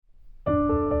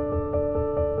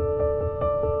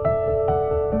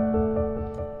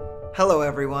Hello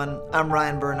everyone, I'm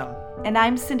Ryan Burnham. And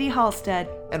I'm Cindy Halstead.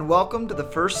 And welcome to the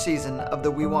first season of the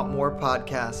We Want More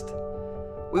podcast.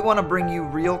 We want to bring you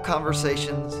real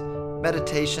conversations,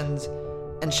 meditations,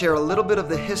 and share a little bit of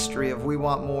the history of We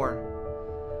Want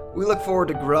More. We look forward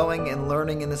to growing and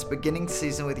learning in this beginning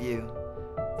season with you.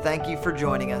 Thank you for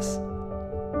joining us.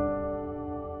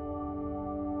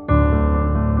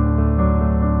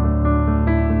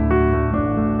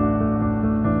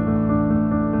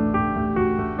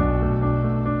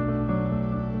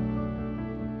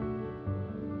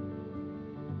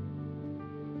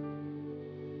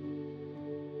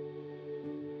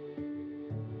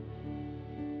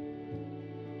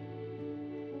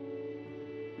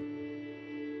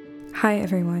 Hi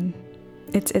everyone,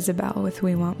 it's Isabel with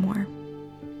We Want More.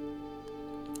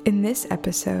 In this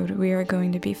episode, we are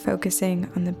going to be focusing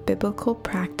on the biblical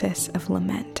practice of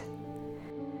lament.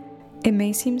 It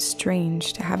may seem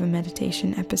strange to have a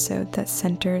meditation episode that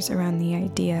centers around the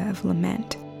idea of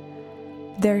lament.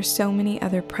 There are so many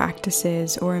other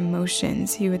practices or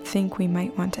emotions you would think we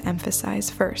might want to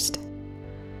emphasize first.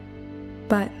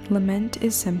 But lament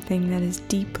is something that is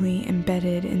deeply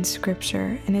embedded in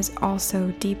Scripture and is also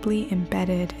deeply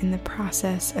embedded in the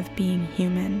process of being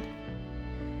human.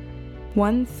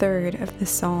 1/3 of the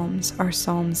Psalms are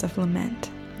Psalms of lament.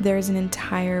 There is an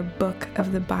entire book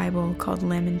of the Bible called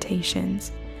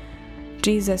Lamentations.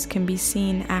 Jesus can be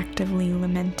seen actively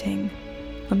lamenting.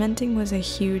 Lamenting was a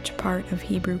huge part of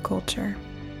Hebrew culture.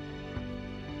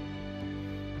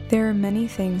 There are many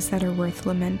things that are worth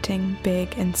lamenting,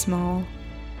 big and small.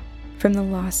 From the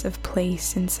loss of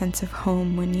place and sense of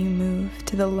home when you move,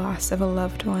 to the loss of a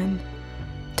loved one,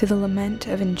 to the lament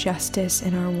of injustice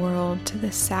in our world, to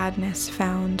the sadness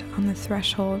found on the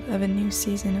threshold of a new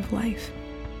season of life.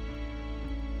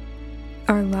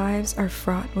 Our lives are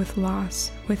fraught with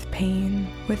loss, with pain,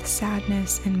 with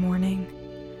sadness and mourning.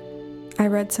 I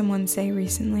read someone say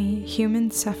recently,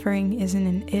 human suffering isn't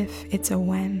an if, it's a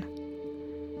when.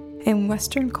 In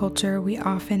Western culture, we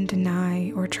often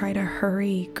deny or try to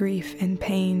hurry grief and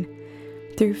pain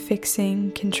through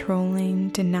fixing, controlling,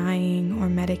 denying, or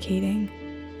medicating.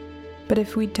 But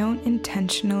if we don't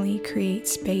intentionally create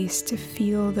space to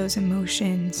feel those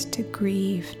emotions, to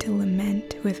grieve, to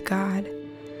lament with God,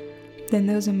 then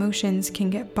those emotions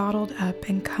can get bottled up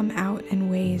and come out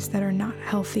in ways that are not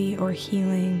healthy or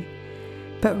healing,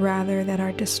 but rather that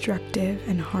are destructive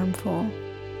and harmful.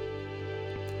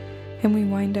 And we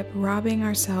wind up robbing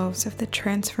ourselves of the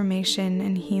transformation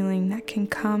and healing that can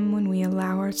come when we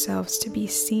allow ourselves to be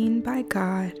seen by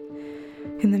God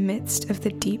in the midst of the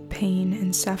deep pain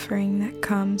and suffering that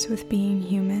comes with being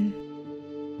human.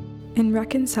 In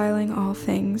Reconciling All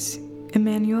Things,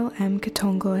 Emmanuel M.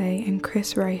 Katongole and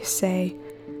Chris Rice say,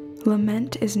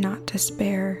 lament is not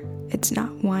despair, it's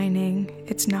not whining,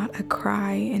 it's not a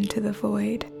cry into the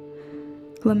void.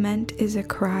 Lament is a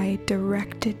cry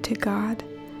directed to God.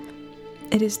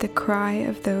 It is the cry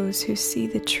of those who see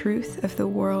the truth of the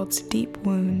world's deep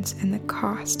wounds and the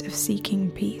cost of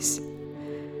seeking peace.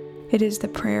 It is the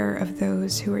prayer of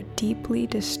those who are deeply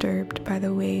disturbed by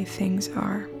the way things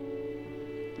are.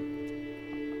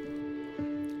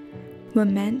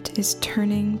 Lament is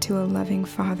turning to a loving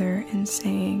Father and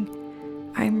saying,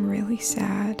 I'm really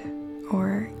sad,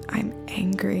 or I'm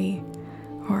angry,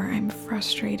 or I'm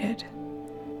frustrated,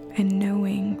 and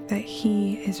knowing that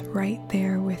He is right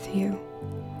there with you.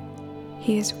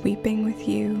 He is weeping with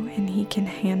you, and He can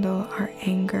handle our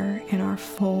anger and our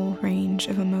full range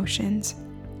of emotions.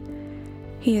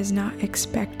 He is not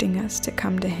expecting us to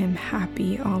come to Him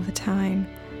happy all the time.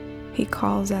 He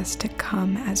calls us to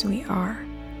come as we are.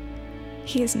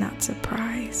 He is not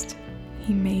surprised.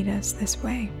 He made us this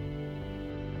way.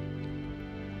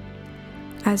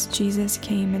 As Jesus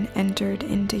came and entered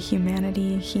into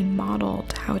humanity, He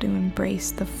modeled how to embrace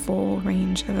the full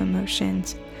range of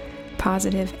emotions,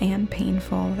 positive and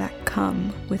painful, that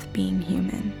come with being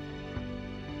human.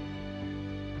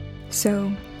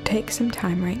 So take some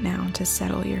time right now to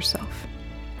settle yourself.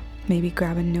 Maybe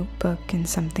grab a notebook and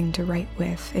something to write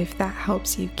with if that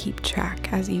helps you keep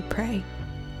track as you pray.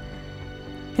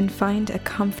 And find a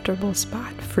comfortable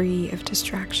spot free of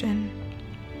distraction.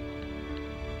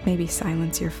 Maybe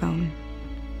silence your phone.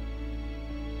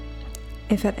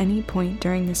 If at any point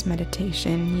during this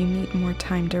meditation you need more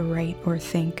time to write or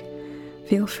think,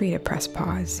 feel free to press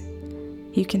pause.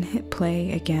 You can hit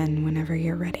play again whenever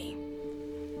you're ready.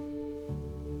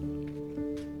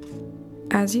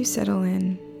 As you settle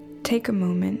in, take a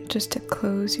moment just to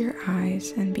close your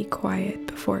eyes and be quiet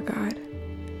before God.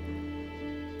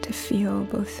 To feel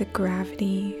both the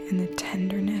gravity and the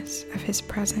tenderness of His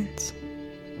presence.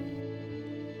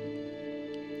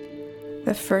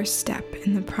 The first step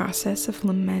in the process of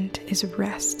lament is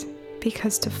rest,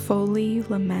 because to fully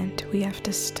lament, we have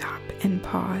to stop and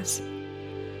pause.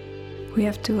 We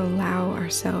have to allow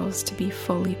ourselves to be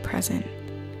fully present.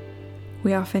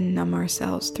 We often numb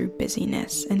ourselves through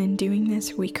busyness, and in doing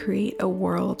this, we create a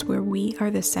world where we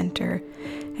are the center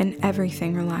and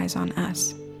everything relies on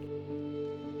us.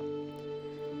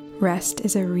 Rest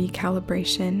is a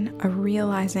recalibration, a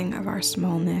realizing of our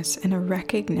smallness, and a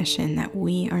recognition that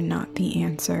we are not the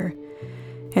answer,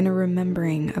 and a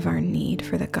remembering of our need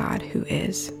for the God who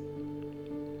is.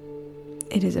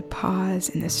 It is a pause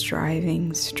in the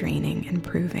striving, straining, and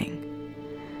proving.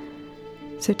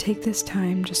 So take this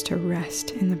time just to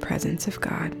rest in the presence of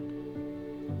God.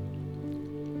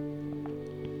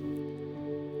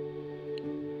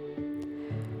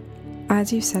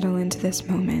 As you settle into this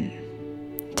moment,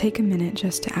 take a minute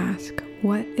just to ask,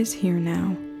 what is here now?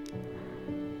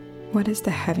 What is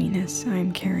the heaviness I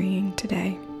am carrying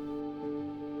today?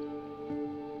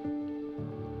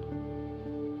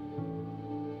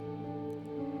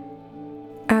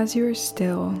 As you are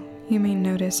still, you may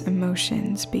notice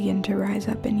emotions begin to rise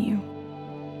up in you.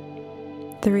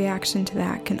 The reaction to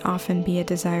that can often be a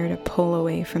desire to pull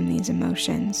away from these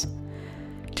emotions,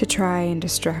 to try and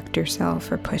distract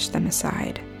yourself or push them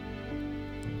aside.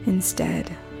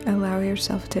 Instead, allow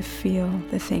yourself to feel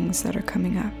the things that are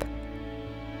coming up.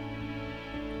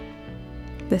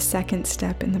 The second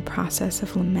step in the process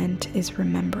of lament is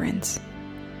remembrance.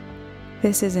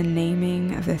 This is a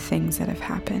naming of the things that have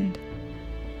happened.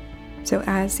 So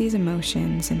as these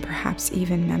emotions and perhaps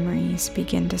even memories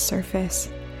begin to surface,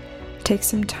 take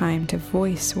some time to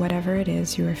voice whatever it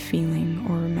is you are feeling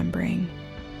or remembering.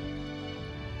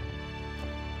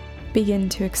 Begin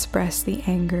to express the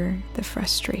anger, the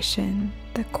frustration,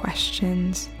 the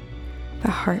questions, the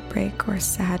heartbreak or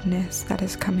sadness that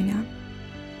is coming up.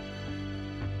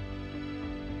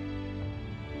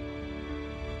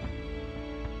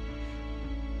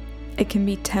 It can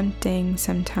be tempting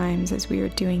sometimes as we are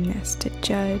doing this to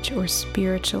judge or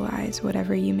spiritualize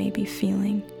whatever you may be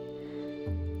feeling,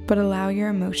 but allow your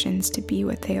emotions to be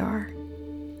what they are.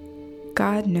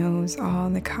 God knows all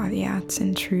the caveats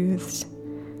and truths.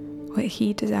 What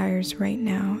He desires right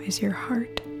now is your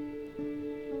heart.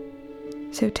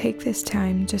 So take this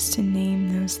time just to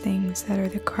name those things that are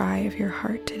the cry of your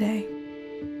heart today.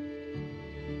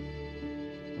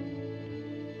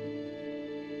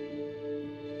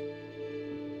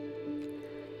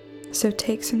 So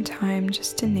take some time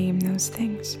just to name those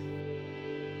things.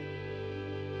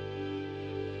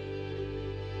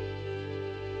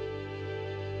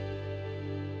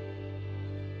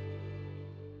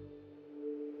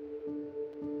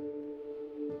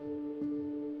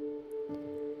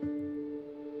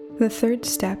 The third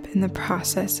step in the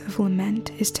process of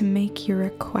lament is to make your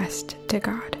request to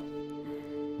God.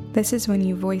 This is when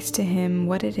you voice to Him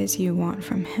what it is you want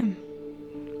from Him.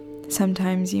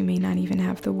 Sometimes you may not even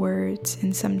have the words,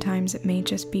 and sometimes it may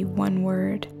just be one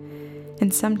word,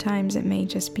 and sometimes it may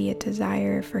just be a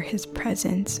desire for His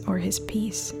presence or His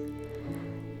peace.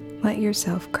 Let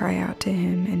yourself cry out to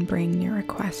Him and bring your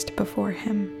request before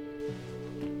Him.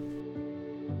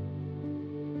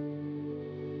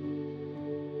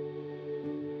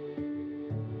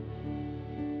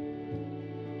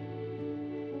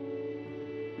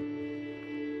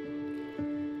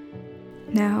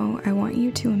 Now, I want you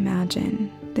to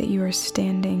imagine that you are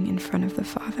standing in front of the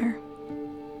Father.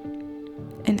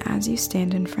 And as you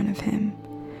stand in front of Him,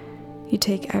 you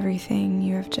take everything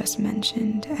you have just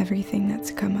mentioned, everything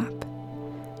that's come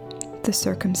up, the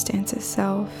circumstance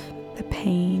itself, the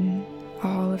pain,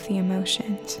 all of the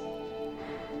emotions,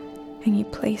 and you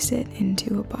place it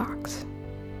into a box.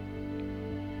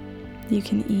 You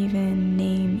can even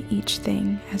name each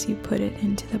thing as you put it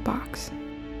into the box.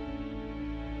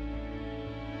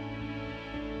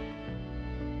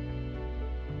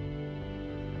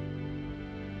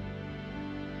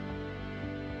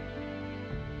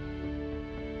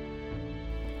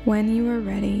 When you are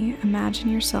ready, imagine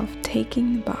yourself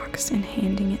taking the box and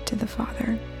handing it to the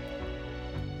Father.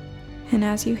 And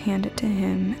as you hand it to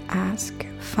Him, ask,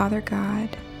 Father God,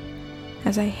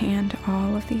 as I hand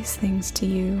all of these things to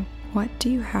you, what do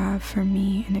you have for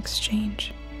me in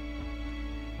exchange?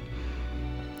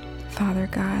 Father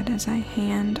God, as I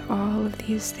hand all of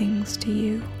these things to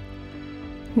you,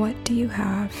 what do you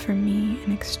have for me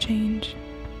in exchange?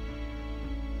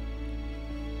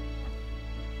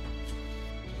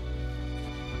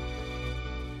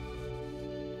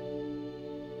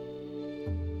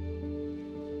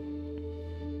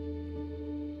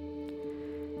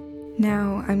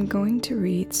 Now I'm going to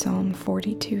read Psalm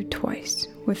 42 twice,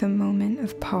 with a moment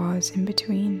of pause in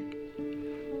between.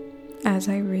 As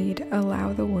I read,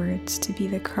 allow the words to be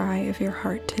the cry of your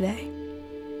heart today.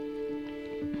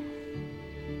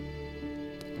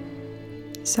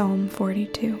 Psalm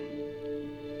 42.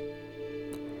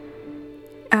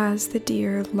 As the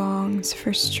deer longs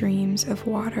for streams of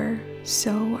water,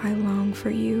 so I long for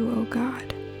you, O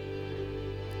God.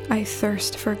 I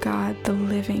thirst for God, the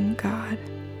living God.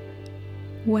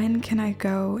 When can I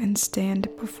go and stand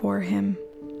before him?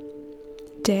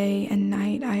 Day and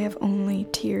night I have only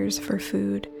tears for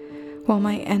food, while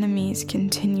my enemies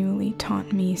continually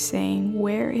taunt me, saying,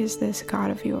 "Where is this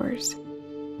God of yours?"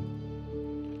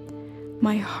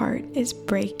 My heart is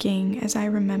breaking as I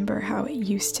remember how it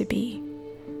used to be.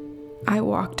 I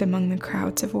walked among the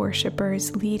crowds of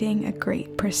worshipers, leading a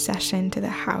great procession to the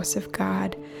house of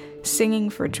God,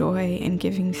 singing for joy and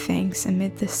giving thanks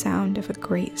amid the sound of a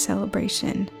great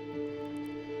celebration.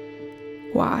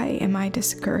 Why am I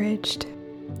discouraged?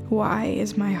 Why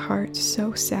is my heart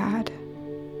so sad?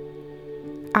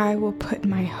 I will put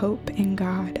my hope in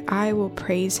God. I will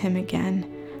praise him again,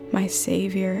 my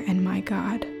Savior and my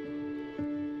God.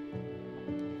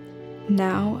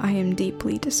 Now I am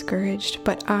deeply discouraged,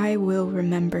 but I will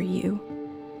remember you.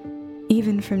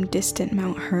 Even from distant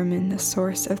Mount Hermon, the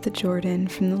source of the Jordan,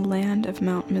 from the land of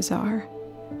Mount Mizar.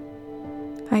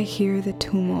 I hear the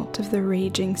tumult of the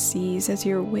raging seas as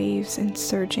your waves and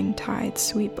surging tides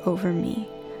sweep over me.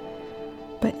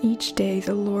 But each day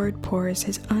the Lord pours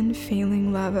his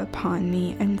unfailing love upon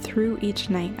me, and through each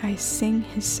night I sing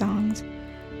his songs,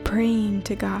 praying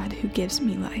to God who gives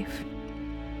me life.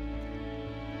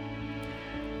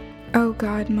 O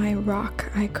God, my rock,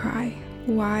 I cry,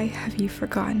 why have you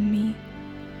forgotten me?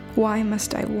 Why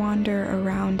must I wander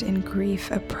around in grief,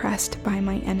 oppressed by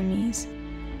my enemies?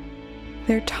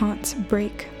 Their taunts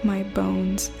break my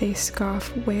bones. They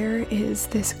scoff, "Where is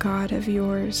this God of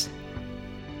yours?"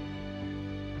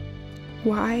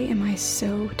 Why am I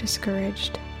so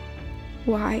discouraged?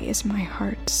 Why is my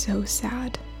heart so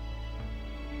sad?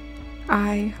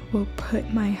 I will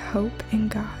put my hope in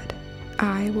God.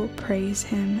 I will praise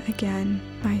him again,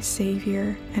 my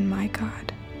Savior and my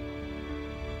God.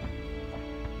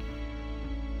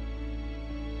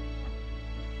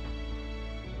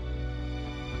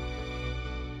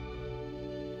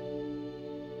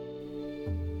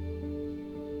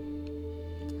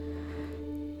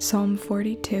 Psalm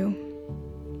 42.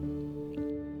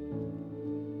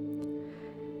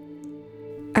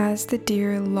 As the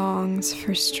deer longs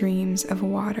for streams of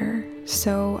water,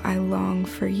 so I long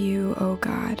for you, O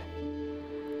God.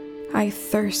 I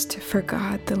thirst for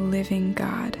God, the living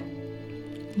God.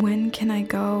 When can I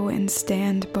go and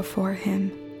stand before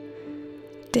him?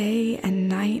 Day and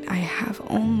night I have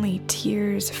only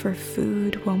tears for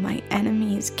food, while my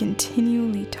enemies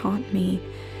continually taunt me,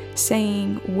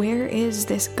 saying, "Where is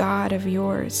this God of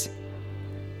yours?"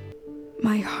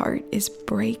 My heart is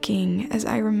breaking as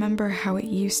I remember how it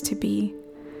used to be.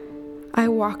 I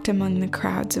walked among the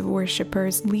crowds of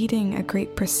worshipers, leading a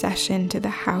great procession to the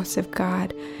house of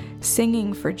God,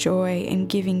 singing for joy and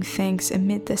giving thanks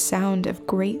amid the sound of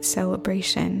great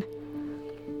celebration.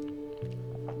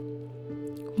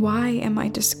 Why am I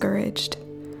discouraged?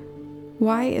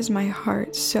 Why is my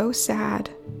heart so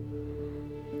sad?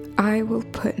 I will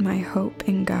put my hope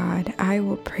in God. I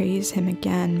will praise him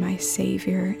again, my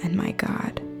Savior and my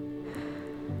God.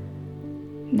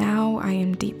 Now I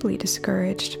am deeply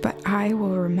discouraged, but I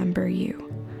will remember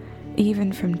you.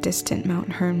 Even from distant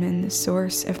Mount Hermon, the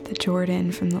source of the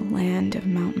Jordan, from the land of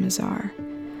Mount Mizar.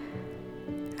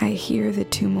 I hear the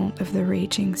tumult of the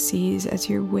raging seas as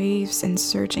your waves and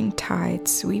surging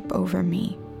tides sweep over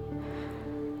me.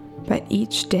 But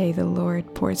each day the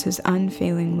Lord pours his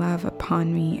unfailing love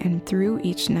upon me, and through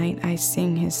each night I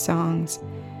sing his songs,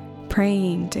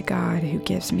 praying to God who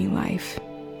gives me life.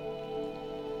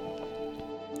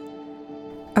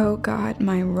 O God,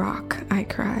 my rock, I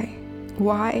cry,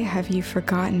 why have you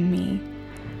forgotten me?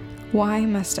 Why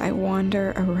must I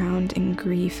wander around in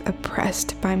grief,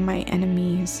 oppressed by my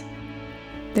enemies?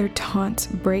 Their taunts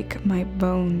break my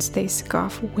bones. They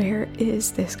scoff, "Where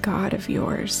is this God of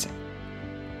yours?"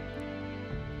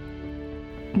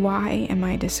 Why am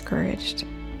I discouraged?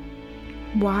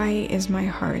 Why is my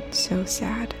heart so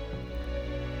sad?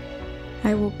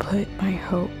 I will put my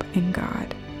hope in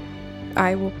God.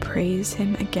 I will praise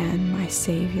him again, my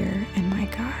Savior and my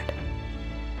God.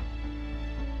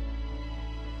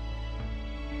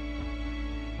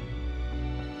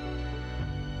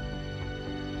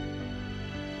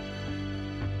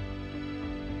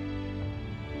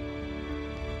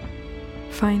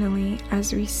 Finally,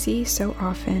 as we see so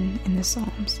often in the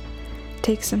Psalms,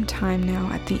 take some time now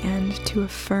at the end to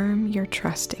affirm your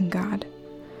trust in God.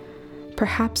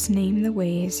 Perhaps name the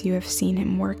ways you have seen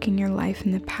him work in your life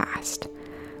in the past,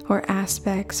 or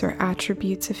aspects or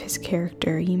attributes of his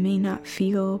character you may not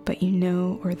feel but you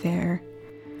know are there,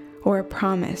 or a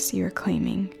promise you are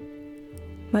claiming.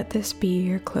 Let this be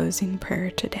your closing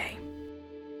prayer today.